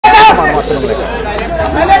സ്വാഗതമാണ് മാധ്യമങ്ങളിലേക്ക്.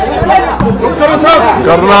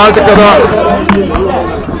 കർണാടകದ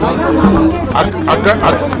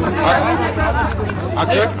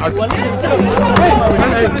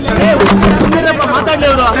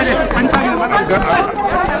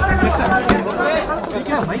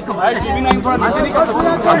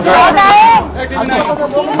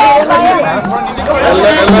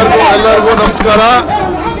ಎಲ್ಲರಿಗೂ ನಮಸ್ಕಾರ.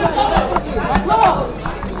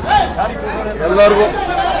 ಎಲ್ಲರಿಗೂ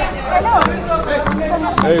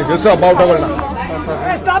ಹೆಸರು ಬಾವುಟಗಳನ್ನ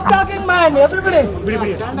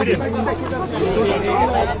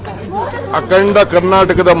ಅಖಂಡ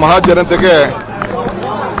ಕರ್ನಾಟಕದ ಮಹಾಜನತೆಗೆ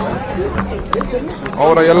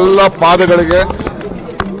ಅವರ ಎಲ್ಲ ಪಾದಗಳಿಗೆ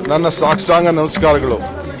ನನ್ನ ಸಾಷ್ಟಾಂಗ ನಮಸ್ಕಾರಗಳು.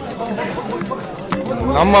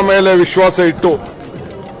 ನಮ್ಮ ಮೇಲೆ ವಿಶ್ವಾಸ ಇಟ್ಟು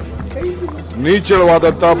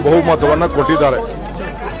ನೀಚಳವಾದಂತಹ ಬಹುಮತವನ್ನು ಕೊಟ್ಟಿದ್ದಾರೆ.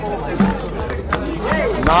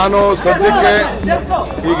 ನಾನು ಸದ್ಯಕ್ಕೆ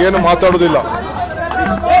ಈಗೇನು ಮಾತಾಡೋದಿಲ್ಲ.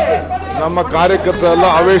 ನಮ್ಮ ಕಾರ್ಯಕರ್ತರೆಲ್ಲ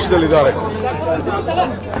ಆವೇಶದಲ್ಲಿದ್ದಾರೆ.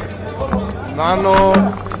 ನಾನು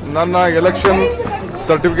ನನ್ನ ಎಲೆಕ್ಷನ್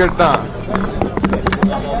ಸರ್ಟಿಫಿಕೇಟ್ನ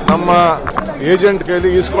ನಮ್ಮ ಏಜೆಂಟ್ ಕೈಲಿ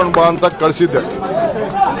ಈಸ್ಕೊಂಡು ಬಾ ಅಂತ ಕಳಿಸಿದ್ದೆ.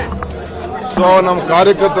 ಸೊ ನಮ್ಮ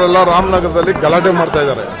ಕಾರ್ಯಕರ್ತರೆಲ್ಲ ರಾಮನಗರದಲ್ಲಿ ಗಲಾಟೆ ಮಾಡ್ತಾ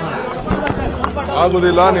ಇದ್ದಾರೆ.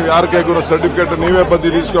 ಆಗುದಿಲ್ಲ, ನೀವು ಯಾರ ಕೈಗೂ ಸರ್ಟಿಫಿಕೇಟ್ ನೀವೇ ಬಂದು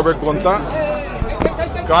ಇರಿಸ್ಕೋಬೇಕು ಅಂತ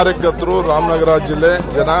ಕಾರ್ಯಕರ್ತರು ರಾಮನಗರ ಜಿಲ್ಲೆ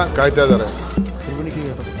ಜನ ಕಾಯ್ತಾ ಇದ್ದಾರೆ.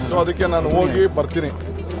 ಸೊ ಅದಕ್ಕೆ ನಾನು ಹೋಗಿ ಬರ್ತೀನಿ.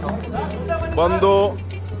 ಬಂದು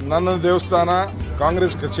ನನ್ನ ದೇವಸ್ಥಾನ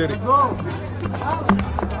ಕಾಂಗ್ರೆಸ್ ಕಚೇರಿ,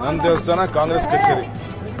 ನನ್ನ ದೇವಸ್ಥಾನ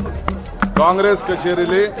ಕಾಂಗ್ರೆಸ್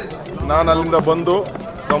ಕಚೇರಿಲಿ ನಾನು ಅಲ್ಲಿಂದ ಬಂದು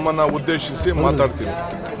ತಮ್ಮನ್ನ ಉದ್ದೇಶಿಸಿ ಮಾತಾಡ್ತೀನಿ.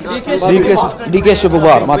 DK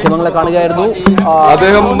Shivakumar മാധ്യമങ്ങളെ കാണുകയായിരുന്നു.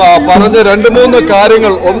 അദ്ദേഹം പറഞ്ഞ 2-3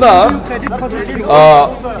 കാര്യങ്ങൾ. ഒന്ന്,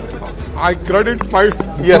 I credit my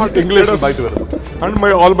English and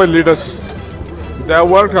all my leaders. They have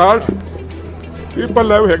worked hard. People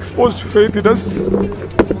have exposed faith in us.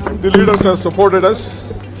 The leaders have supported us.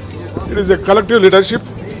 It is a collective leadership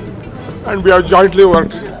and we have jointly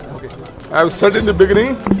worked. I have said in the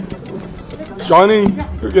beginning, joining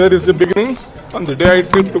together is the beginning. On the day I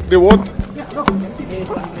took the oath,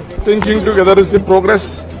 thinking together is the progress,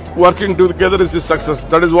 working together is the success.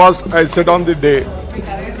 That is what I said on the day.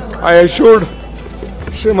 I assured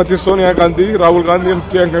Srimati Sonia Gandhi, Rahul Gandhi and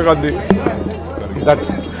Priyanka Gandhi that,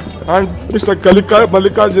 and Mr.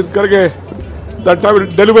 Mallikarjun Kharge, that I will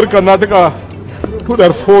deliver Karnataka to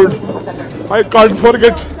their fold. I can't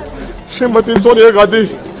forget Srimati Sonia Gandhi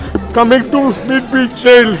coming to meet me in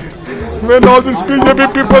jail when all these BJP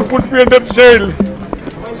people put me under jail.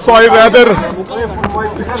 So I rather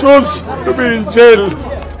choose to be in jail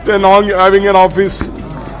than having an office.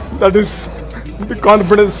 That is the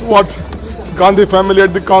confidence what Gandhi family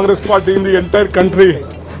and the Congress party in the entire country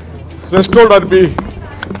restored on me.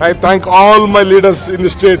 I thank all my leaders in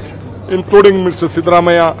the state, including Mr.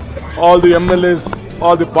 Siddaramaiah, all the MLAs,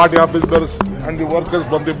 all the party officers and the workers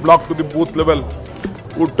from the block to the booth level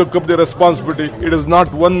who took up the responsibility. It is not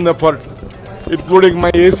one effort, including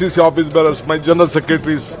my ACC office bearers, my general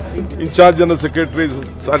secretaries, in-charge general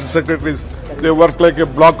secretaries. They work like a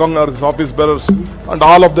block office bearers and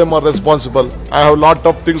all of them are responsible. I have a lot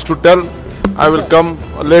of things to tell. I will come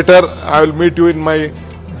later. I will meet you in my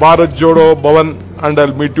Bharat Jodo Bhavan and I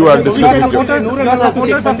will meet you and discuss with you. Your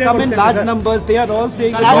supporters have come in large numbers. They are all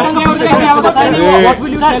saying what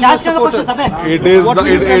will you tell your supporters? It is,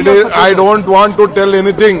 I don't want to tell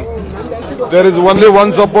anything. There is only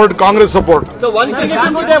one support, Congress support. So one thing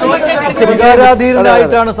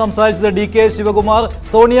വികാരാധീനനായിട്ടാണ് സംസാരിച്ചത് DK Shivakumar.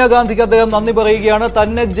 സോണിയാഗാന്ധിക്ക് അദ്ദേഹം നന്ദി പറയുകയാണ്.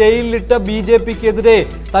 തന്നെ ജയിലിലിട്ട BJPക്കെതിരെ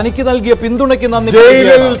തനിക്ക് നൽകിയ പിന്തുണയ്ക്ക് നന്ദി.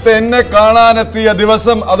 ജയിലിൽ തന്നെ കാണാനെത്തിയ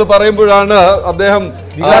ദിവസം അത് പറയുമ്പോഴാണ് അദ്ദേഹം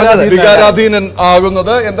വികാരാധീനൻ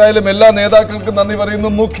ആകുന്നത്. എന്തായാലും എല്ലാ നേതാക്കൾക്കും നന്ദി പറയുന്നു.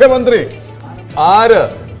 മുഖ്യമന്ത്രി ആര്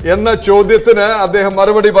എന്ന ചോദ്യത്തിന് അദ്ദേഹം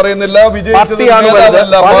മറുപടി പറയുന്നില്ല.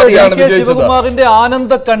 ശിവകുമാറിന്റെ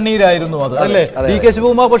ആനന്ദ കണ്ണീരായിരുന്നു അത്, അല്ലേ? DK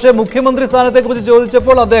ശിവകുമാർ പക്ഷേ മുഖ്യമന്ത്രി സ്ഥാനത്തെ കുറിച്ച്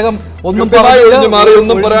ചോദിച്ചപ്പോൾ അദ്ദേഹം ഒന്നും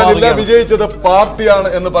പറയാനില്ല. വിജയിച്ചത് പാർട്ടിയാണ്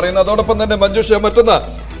എന്ന് പറയുന്നത്. അതോടൊപ്പം തന്നെ മഞ്ജുഷ, മറ്റൊന്ന്,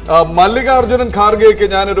 മല്ലികാർജുനൻ ഖാർഗെക്ക്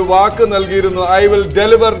ഞാനൊരു വാക്ക് നൽകിയിരുന്നു. I will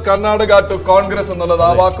deliver Karnataka to Congress എന്നുള്ളത്. ആ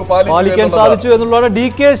വാക്ക് പാലിക്കാൻ സാധിച്ചു എന്നുള്ളതാണ്.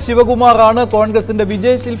 DK ശിവകുമാർ ആണ് കോൺഗ്രസിന്റെ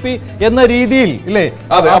വിജയശില്പി എന്ന രീതിയിൽ, ഇല്ലേ?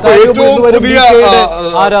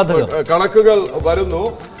 കണക്കുകൾ വരുന്നു.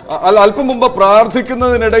 അല്പം മുമ്പ്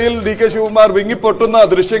പ്രാർത്ഥിക്കുന്നതിനിടയിൽ DK ശിവകുമാർ വിങ്ങിപ്പൊട്ടുന്ന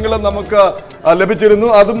ദൃശ്യങ്ങളും നമുക്ക് ലഭിച്ചിരുന്നു.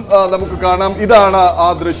 അതും നമുക്ക് കാണാം. ഇതാണ് ആ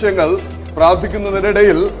ദൃശ്യങ്ങൾ.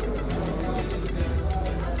 പ്രാർത്ഥിക്കുന്നതിനിടയിൽ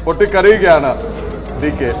പൊട്ടിക്കരയുകയാണ്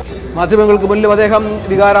DK. മാധ്യമങ്ങൾക്ക് മുന്നിലും അദ്ദേഹം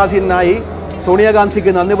വികാരാധീനായി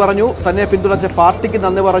സോണിയാഗാന്ധിക്ക് നന്ദി പറഞ്ഞു, തന്നെ പിന്തുണച്ച പാർട്ടിക്ക്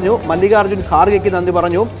നന്ദി പറഞ്ഞു, മല്ലികാർജുൻ ഖാർഗെക്ക് നന്ദി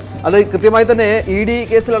പറഞ്ഞു. അത് കൃത്യമായി തന്നെ ED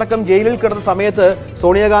കേസിലടക്കം ജയിലിൽ കിടന്ന സമയത്ത്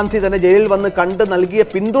സോണിയാഗാന്ധി തന്നെ ജയിലിൽ വന്ന് കണ്ട് നൽകിയ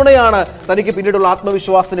പിന്തുണയാണ് തനിക്ക് പിന്നീടുള്ള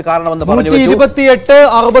ആത്മവിശ്വാസത്തിന് കാരണമെന്ന് പറഞ്ഞു. 128,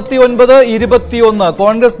 69, 21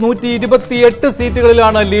 കോൺഗ്രസ് 128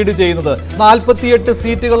 സീറ്റുകളിലാണ് ലീഡ് ചെയ്യുന്നത്. 48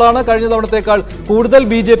 സീറ്റുകളാണ് കഴിഞ്ഞ തവണത്തേക്കാൾ കൂടുതൽ.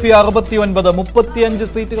 BJP 69, 35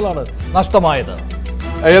 സീറ്റുകളാണ് നഷ്ടമായത്.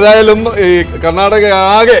 ഏതായാലും ഈ കർണാടക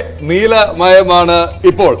ആകെ നീലമയമാണ്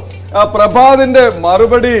ഇപ്പോൾ. പ്രഭാതിന്റെ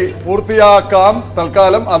മറുപടി പൂർത്തിയാക്കാം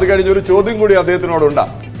തൽക്കാലം. അത് കഴിഞ്ഞൊരു ചോദ്യം കൂടി അദ്ദേഹത്തിനോടുണ്ട്.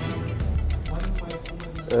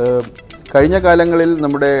 കഴിഞ്ഞ കാലങ്ങളിൽ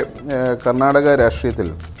നമ്മുടെ കർണാടക രാഷ്ട്രീയത്തിൽ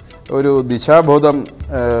ഒരു ദിശാബോധം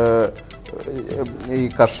ഈ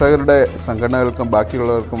കർഷകരുടെ സംഘടനകൾക്കും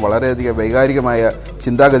ബാക്കിയുള്ളവർക്കും വളരെയധികം വൈകാരികമായ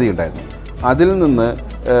ചിന്താഗതി ഉണ്ടായിരുന്നു. അതിൽ നിന്ന്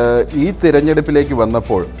ഈ തിരഞ്ഞെടുപ്പിലേക്ക്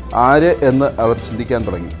വന്നപ്പോൾ ആര് എന്ന് അവർ ചിന്തിക്കാൻ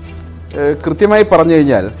തുടങ്ങി. കൃത്യമായി പറഞ്ഞു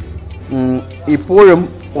കഴിഞ്ഞാൽ ഇപ്പോഴും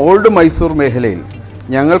ഓൾഡ് മൈസൂർ മേഖലയിൽ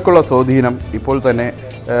ഞങ്ങൾക്കുള്ള സ്വാധീനം ഇപ്പോൾ തന്നെ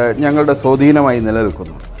ഞങ്ങളുടെ സ്വാധീനമായി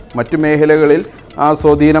നിലനിൽക്കുന്നു. മറ്റു മേഖലകളിൽ ആ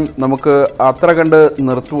സ്വാധീനം നമുക്ക് അത്ര കണ്ട്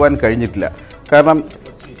നിർത്തുവാൻ കഴിഞ്ഞിട്ടില്ല. കാരണം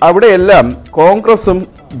അവിടെയെല്ലാം കോൺഗ്രസും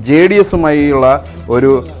JDSുമായുള്ള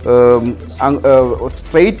ഒരു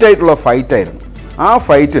സ്ട്രെയിറ്റ് ആയിട്ടുള്ള ഫൈറ്റായിരുന്നു. ആ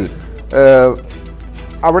ഫൈറ്റിൽ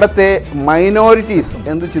അവിടുത്തെ മൈനോറിറ്റീസ്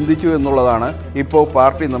എന്ത് ചിന്തിച്ചു എന്നുള്ളതാണ് ഇപ്പോൾ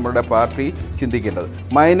നമ്മുടെ പാർട്ടി ചിന്തിക്കേണ്ടത്.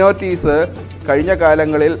 മൈനോറിറ്റീസ് കഴിഞ്ഞ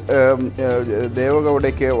കാലങ്ങളിൽ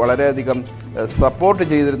ദേവഗൗഡയ്ക്ക് വളരെയധികം സപ്പോർട്ട്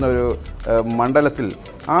ചെയ്തിരുന്ന ഒരു മണ്ഡലത്തിൽ,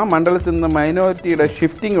 ആ മണ്ഡലത്തിൽ നിന്ന് മൈനോറിറ്റിയുടെ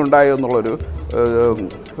ഷിഫ്റ്റിംഗ് ഉണ്ടായോ എന്നുള്ളൊരു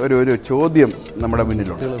ഒരു ചോദ്യം നമ്മുടെ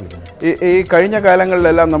മുന്നിലുണ്ട്. ഈ കഴിഞ്ഞ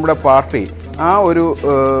കാലങ്ങളിലെല്ലാം നമ്മുടെ പാർട്ടി ആ ഒരു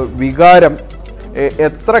വികാരം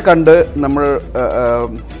എത്ര കണ്ട് നമ്മൾ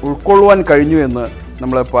ഉൾക്കൊള്ളുവാൻ കഴിഞ്ഞു എന്ന്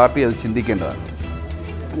നമ്മളെ പാർട്ടി അത് ചിന്തിക്കേണ്ടതാണ്.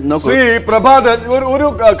 ശ്രീ പ്രഭാത്, ഒരു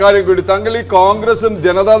കാര്യം കൂടി. താങ്കൾ ഈ കോൺഗ്രസും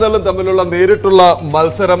ജനതാദളും തമ്മിലുള്ള നേരിട്ടുള്ള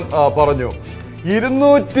മത്സരം പറഞ്ഞു.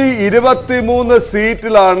 223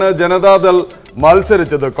 സീറ്റിലാണ് ജനതാദൾ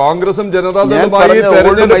മത്സരിച്ചത്. കോൺഗ്രസും ജനതാദളുമായി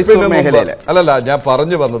അല്ലല്ല ഞാൻ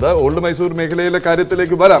പറഞ്ഞു വന്നത് ഓൾഡ് മൈസൂർ മേഖലയിലെ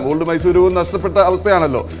കാര്യത്തിലേക്ക് വരാം. ഓൾഡ് മൈസൂരും നഷ്ടപ്പെട്ട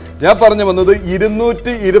അവസ്ഥയാണല്ലോ. ഞാൻ പറഞ്ഞു വന്നത്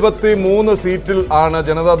 223 സീറ്റിൽ ആണ്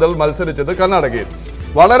ജനതാദൾ മത്സരിച്ചത് കർണാടകയിൽ.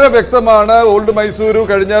 വളരെ വ്യക്തമാണ്. ഓൾഡ് മൈസൂരു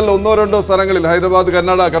കഴിഞ്ഞാൽ 1-2 സ്ഥലങ്ങളിൽ, ഹൈദരാബാദ്,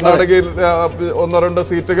 കർണാടകയിൽ 1-2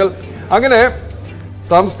 സീറ്റുകൾ, അങ്ങനെ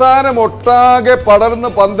സംസ്ഥാനം ഒട്ടാകെ പടർന്ന്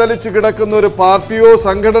പന്തലിച്ച് കിടക്കുന്ന ഒരു പാർട്ടിയോ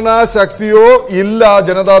സംഘടനാ ശക്തിയോ ഇല്ല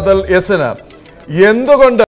ജനതാദൾ എസിന്. എന്തുകൊണ്ട്